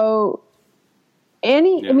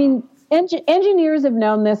have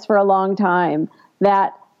known this for a long time,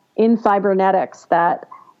 that in cybernetics, that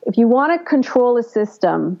if you want to control a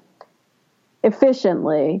system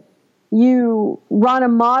efficiently, you run a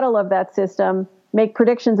model of that system, make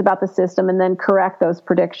predictions about the system, and then correct those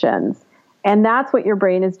predictions. And that's what your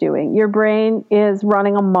brain is doing. Your brain is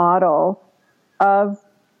running a model of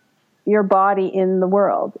your body in the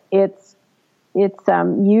world. It's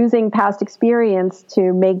using past experience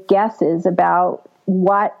to make guesses about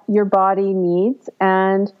what your body needs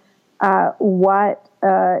and what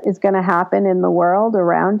is going to happen in the world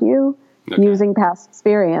around you. Okay. Using past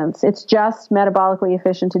experience. It's just metabolically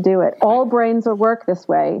efficient to do it. All brains work this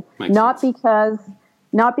way, not because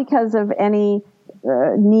of any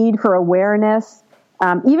need for awareness.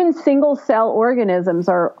 Even single cell organisms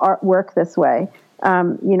work this way.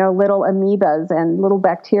 Little amoebas and little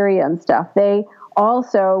bacteria and stuff. They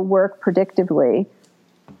also work predictively.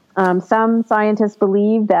 Some scientists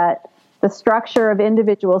believe that the structure of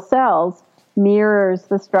individual cells mirrors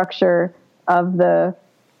the structure of the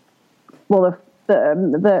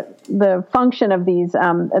function of these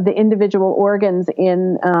the individual organs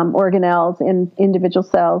in organelles in individual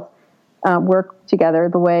cells work together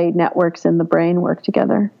the way networks in the brain work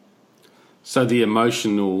together. So the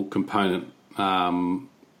emotional component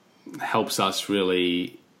helps us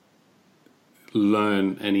really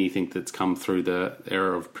learn anything that's come through the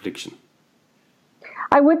era of prediction.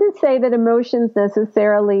 I wouldn't say that emotions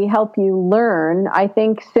necessarily help you learn. I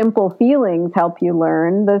think simple feelings help you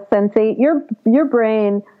learn. Your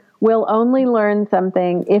brain will only learn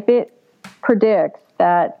something if it predicts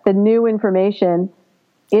that the new information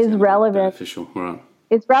is relevant. Beneficial, right.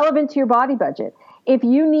 It's relevant to your body budget. if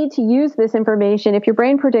you need to use this information, if your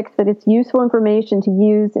brain predicts that it's useful information to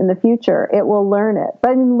use in the future, it will learn it.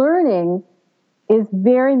 But learning is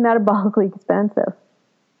very metabolically expensive.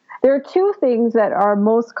 There are two things that are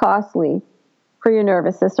most costly for your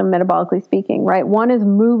nervous system, metabolically speaking, right? One is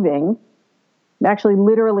moving, actually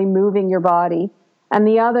literally moving your body. And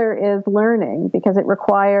the other is learning, because it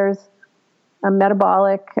requires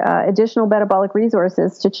additional metabolic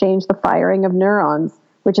resources to change the firing of neurons,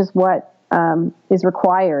 which is what is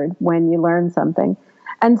required when you learn something.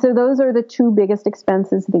 And so those are the two biggest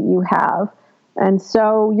expenses that you have. And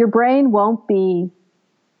so your brain won't be,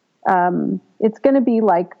 it's going to be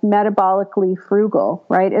like metabolically frugal,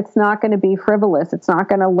 right? It's not going to be frivolous. It's not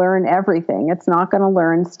going to learn everything. It's not going to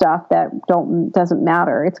learn stuff that doesn't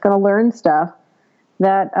matter. It's going to learn stuff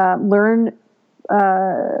that learn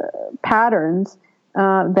patterns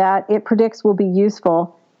that it predicts will be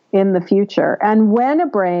useful in the future. And when a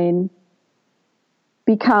brain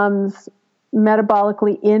becomes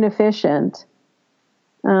metabolically inefficient,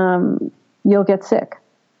 you'll get sick.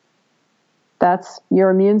 Your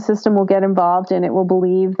immune system will get involved, and it will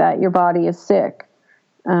believe that your body is sick.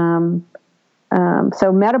 So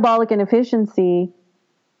metabolic inefficiency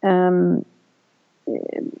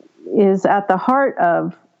is at the heart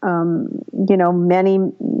of many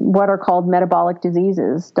what are called metabolic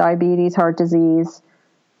diseases: diabetes, heart disease.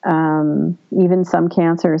 Even some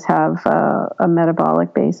cancers have a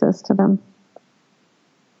metabolic basis to them.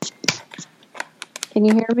 Can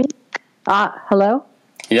you hear me? Hello?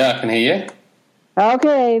 Yeah, I can hear you.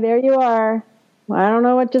 Okay, there you are. I don't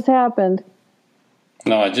know what just happened.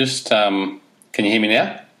 No, can you hear me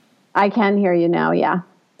now? I can hear you now, yeah.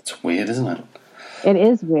 It's weird, isn't it? It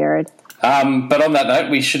is weird. But on that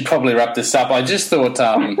note, we should probably wrap this up. I just thought,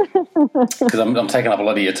 because I'm taking up a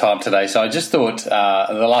lot of your time today, so I just thought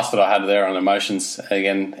the last thought I had there on emotions,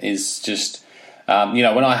 again, is just,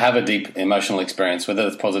 when I have a deep emotional experience, whether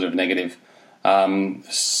it's positive or negative,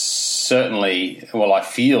 certainly, I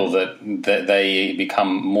feel that they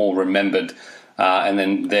become more remembered and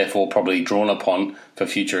then therefore probably drawn upon for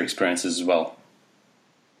future experiences as well.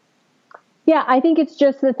 Yeah, I think it's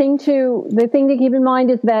just the thing to keep in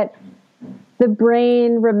mind is that the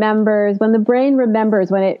brain remembers, when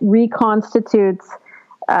it reconstitutes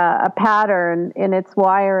a pattern in its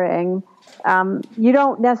wiring, you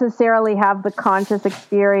don't necessarily have the conscious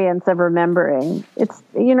experience of remembering. It's,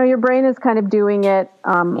 your brain is kind of doing it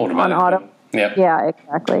on auto. Yep. Yeah,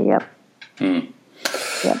 exactly. Yep.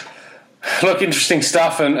 Yep. Look, interesting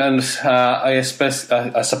stuff, and I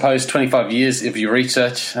suppose 25 years of your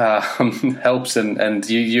research helps, and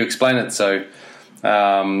you explain it. So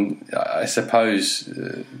I suppose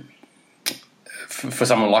for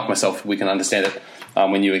someone like myself, we can understand it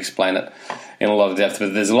when you explain it in a lot of depth.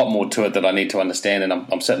 But there's a lot more to it that I need to understand, and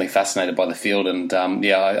I'm certainly fascinated by the field. And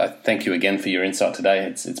I thank you again for your insight today.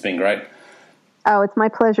 It's been great. Oh, it's my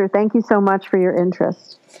pleasure. Thank you so much for your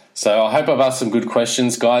interest. So I hope I've asked some good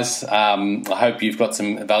questions, guys. I hope you've got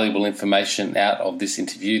some valuable information out of this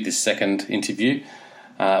interview, this second interview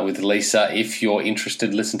with Lisa. If you're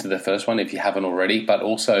interested, listen to the first one if you haven't already. But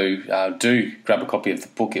also do grab a copy of the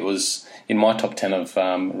book. It was in my top 10 of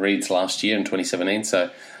reads last year in 2017. So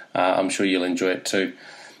I'm sure you'll enjoy it too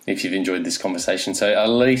if you've enjoyed this conversation. So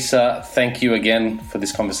Lisa, thank you again for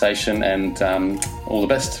this conversation, and all the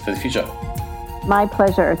best for the future. My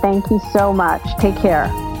pleasure. Thank you so much. Take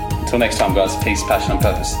care. Until next time, guys, peace, passion, and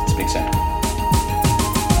purpose. Speak soon.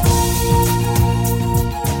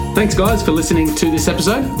 Thanks, guys, for listening to this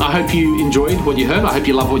episode. I hope you enjoyed what you heard. I hope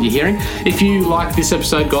you love what you're hearing. If you like this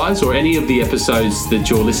episode, guys, or any of the episodes that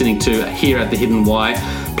you're listening to here at The Hidden Why,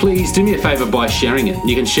 please do me a favor by sharing it.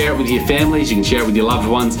 You can share it with your families. You can share it with your loved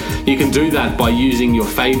ones. You can do that by using your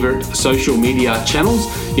favorite social media channels,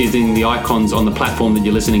 using the icons on the platform that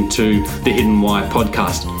you're listening to The Hidden Why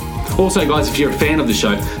podcast. Also, guys, if you're a fan of the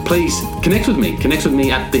show, please connect with me. Connect with me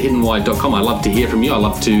at thehiddenwhy.com. I love to hear from you. I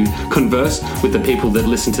love to converse with the people that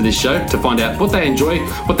listen to this show to find out what they enjoy,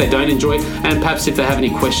 what they don't enjoy, and perhaps if they have any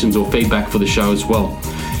questions or feedback for the show as well.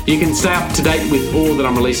 You can stay up to date with all that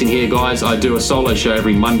I'm releasing here, guys. I do a solo show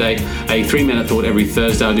every Monday, a 3-minute thought every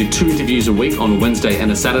Thursday. I do 2 interviews a week on a Wednesday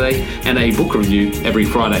and a Saturday, and a book review every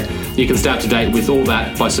Friday. You can stay up to date with all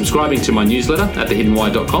that by subscribing to my newsletter at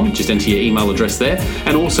thehiddenwhy.com. Just enter your email address there,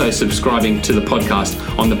 and also subscribing to the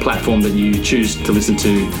podcast on the platform that you choose to listen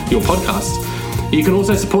to your podcasts. You can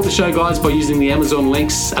also support the show, guys, by using the Amazon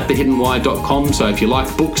links at thehiddenwhy.com. So if you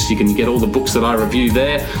like books, you can get all the books that I review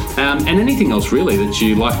there, and anything else really that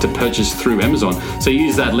you like to purchase through Amazon. So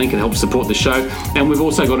use that link, it helps support the show. And we've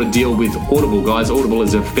also got a deal with Audible, guys. Audible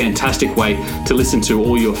is a fantastic way to listen to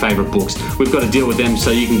all your favorite books. We've got a deal with them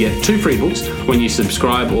so you can get 2 free books when you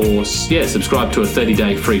subscribe subscribe to a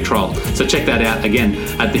 30-day free trial. So check that out again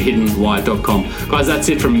at thehiddenwhy.com. Guys, that's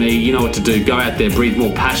it from me. You know what to do. Go out there, breathe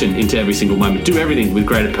more passion into every single moment. Do everything with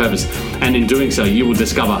greater purpose. And in doing so, you will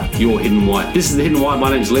discover your hidden why. This is The Hidden Why. My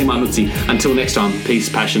name is Lee Marnuzzi. Until next time, peace,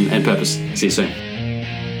 passion, and purpose. See you soon.